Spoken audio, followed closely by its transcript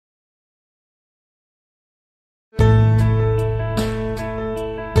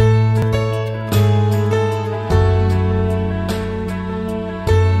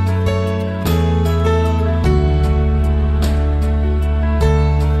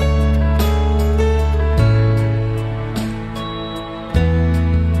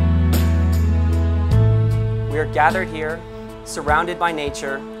gathered here, surrounded by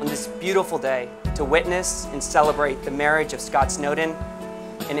nature, on this beautiful day to witness and celebrate the marriage of Scott Snowden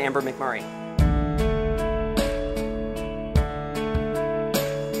and Amber McMurray.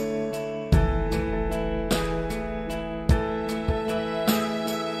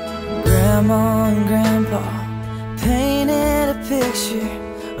 Grandma and Grandpa painted a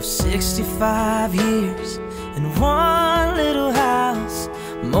picture of 65 years in one little house.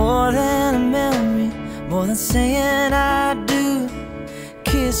 More than a memory, more than saying I do.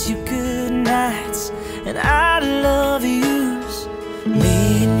 Kiss you good nights and I love yous.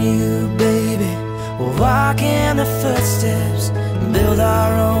 Me and you, baby, we'll walk in the footsteps and build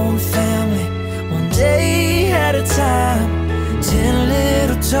our own family, one day at a time. 10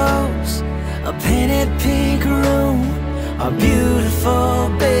 little toes, a painted pink room. Our beautiful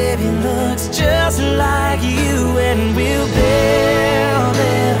baby looks just like you, and we'll build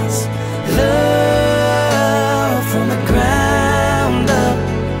this love from the ground up.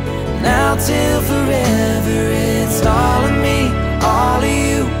 Now till forever, it's all of me, all of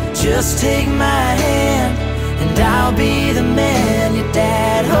you. Just take my hand, and I'll be the man your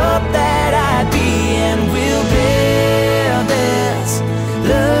dad hoped that I'd be, and we'll build this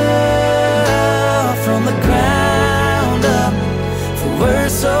love from the ground up, for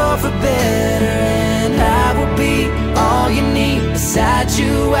worse or for better. And I will be all you need. Beside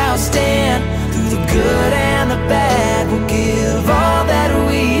you I'll stand, through the good and the bad. We'll give all that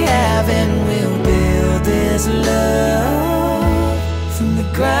we have, and we'll build this love from the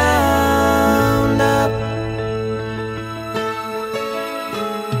ground up.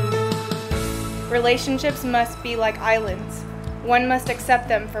 Relationships must be like islands. One must accept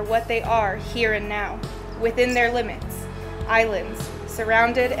them for what they are here and now, within their limits. Islands,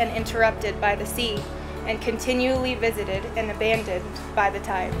 surrounded and interrupted by the sea, and continually visited and abandoned by the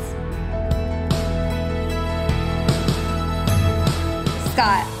tides.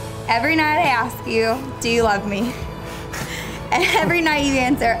 Scott, every night I ask you, do you love me? And every night you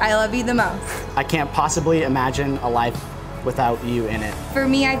answer, I love you the most. I can't possibly imagine a life without you in it. For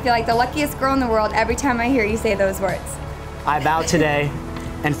me, I feel like the luckiest girl in the world every time I hear you say those words. I vow today,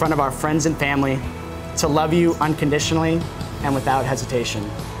 in front of our friends and family, to love you unconditionally and without hesitation.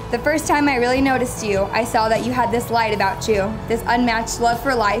 The first time I really noticed you, I saw that you had this light about you, this unmatched love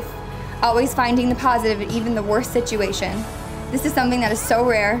for life, always finding the positive in even the worst situation. This is something that is so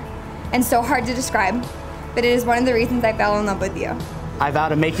rare and so hard to describe, but it is one of the reasons I fell in love with you. I vow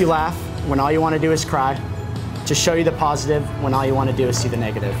to make you laugh when all you want to do is cry, to show you the positive when all you want to do is see the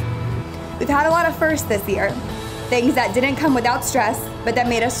negative. We've had a lot of firsts this year, things that didn't come without stress, but that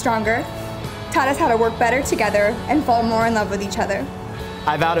made us stronger, taught us how to work better together and fall more in love with each other.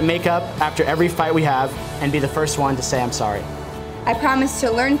 I vow to make up after every fight we have and be the first one to say I'm sorry. I promise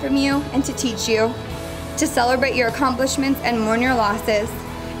to learn from you and to teach you, to celebrate your accomplishments and mourn your losses,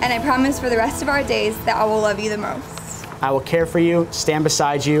 and I promise for the rest of our days that I will love you the most. I will care for you, stand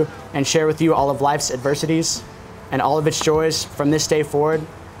beside you, and share with you all of life's adversities and all of its joys from this day forward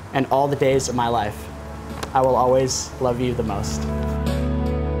and all the days of my life. I will always love you the most.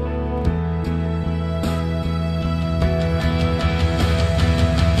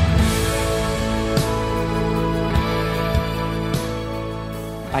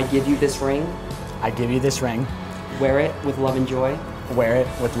 I give you this ring. I give you this ring. Wear it with love and joy. Wear it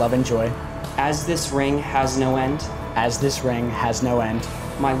with love and joy. As this ring has no end. As this ring has no end.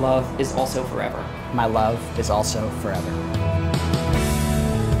 My love is also forever. My love is also forever.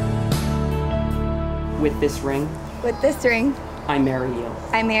 With this ring. With this ring. I marry you.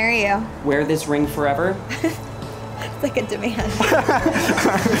 I marry you. Wear this ring forever. It's like a demand.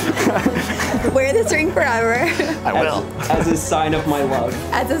 Wear this ring forever. I will. As a sign of my love.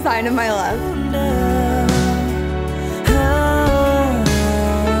 As a sign of my love.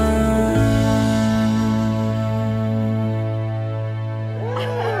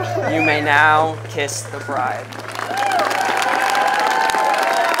 You may now kiss the bride.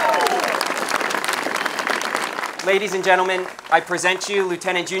 Ladies and gentlemen, I present you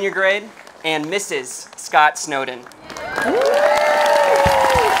Lieutenant Junior Grade and Mrs. Scott Snowden.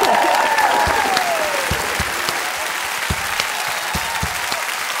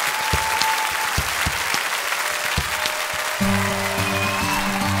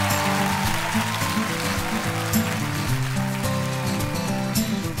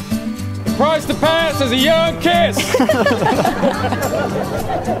 The price to pass is a young kiss.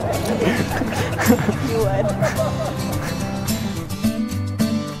 You would.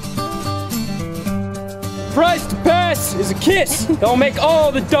 Price to pass is a kiss. It'll make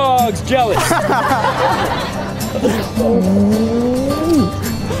all the dogs jealous.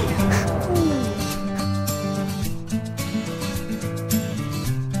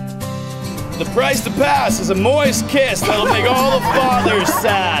 Price to pass is a moist kiss that'll make all the fathers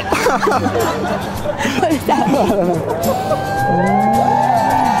sad. What is that?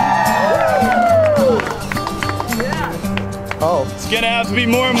 Oh. It's gonna have to be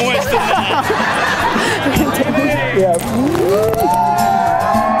more moist than that. Yeah.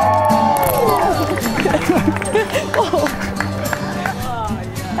 Oh.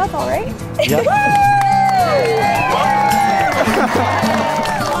 That's all right. Yep.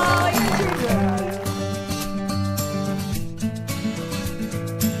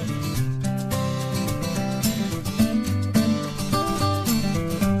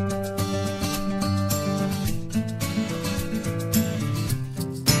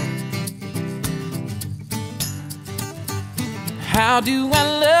 How do I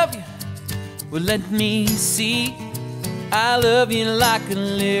love you? Well, let me see. I love you like a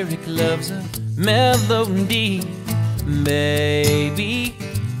lyric loves a melody, baby,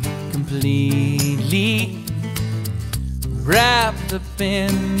 completely wrapped up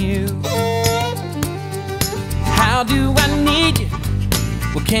in you. How do I need you?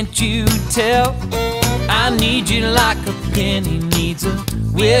 Well, can't you tell? I need you like a penny needs a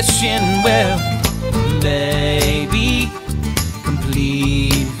wishing well, baby,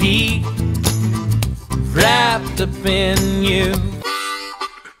 completely wrapped up in you.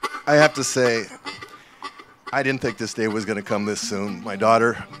 I have to say, I didn't think this day was going to come this soon. My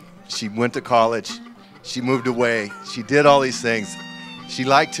daughter, she went to college, she moved away, she did all these things. She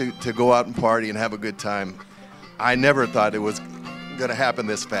liked to go out and party and have a good time. I never thought it was going to happen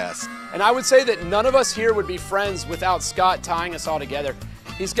this fast. And I would say that none of us here would be friends without Scott tying us all together.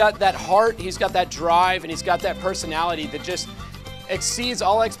 He's got that heart, he's got that drive, and he's got that personality that just exceeds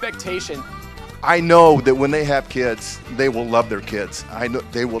all expectation. I know that when they have kids, they will love their kids. I know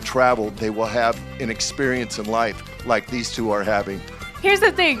they will travel, they will have an experience in life like these two are having. Here's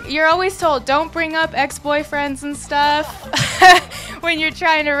the thing, you're always told don't bring up ex-boyfriends and stuff when you're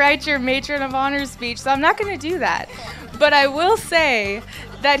trying to write your matron of honor speech, so I'm not going to do that. But I will say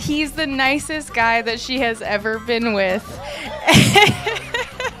that he's the nicest guy that she has ever been with.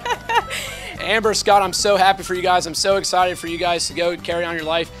 Amber, Scott, I'm so happy for you guys. I'm so excited for you guys to go carry on your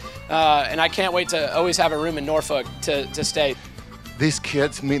life. And I can't wait to always have a room in Norfolk to stay. These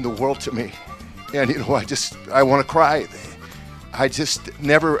kids mean the world to me. And you know, I want to cry. I just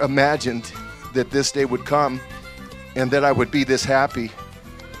never imagined that this day would come and that I would be this happy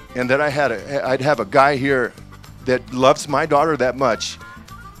and that I'd have a guy here that loves my daughter that much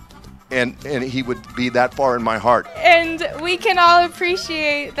and he would be that far in my heart. And we can all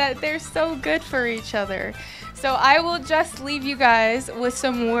appreciate that they're so good for each other. So I will just leave you guys with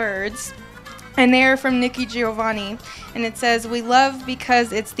some words, and they are from Nikki Giovanni, and it says, "We love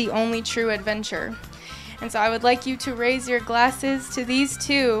because it's the only true adventure." And so I would like you to raise your glasses to these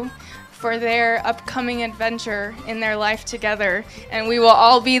two for their upcoming adventure in their life together, and we will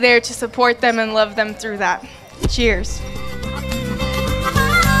all be there to support them and love them through that. Cheers.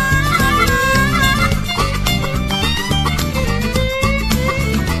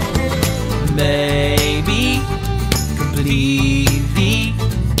 Baby, completely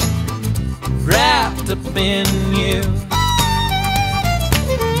wrapped up in you.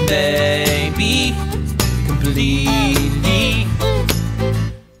 Baby, completely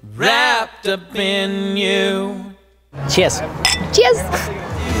wrapped up in you. Cheers. Cheers.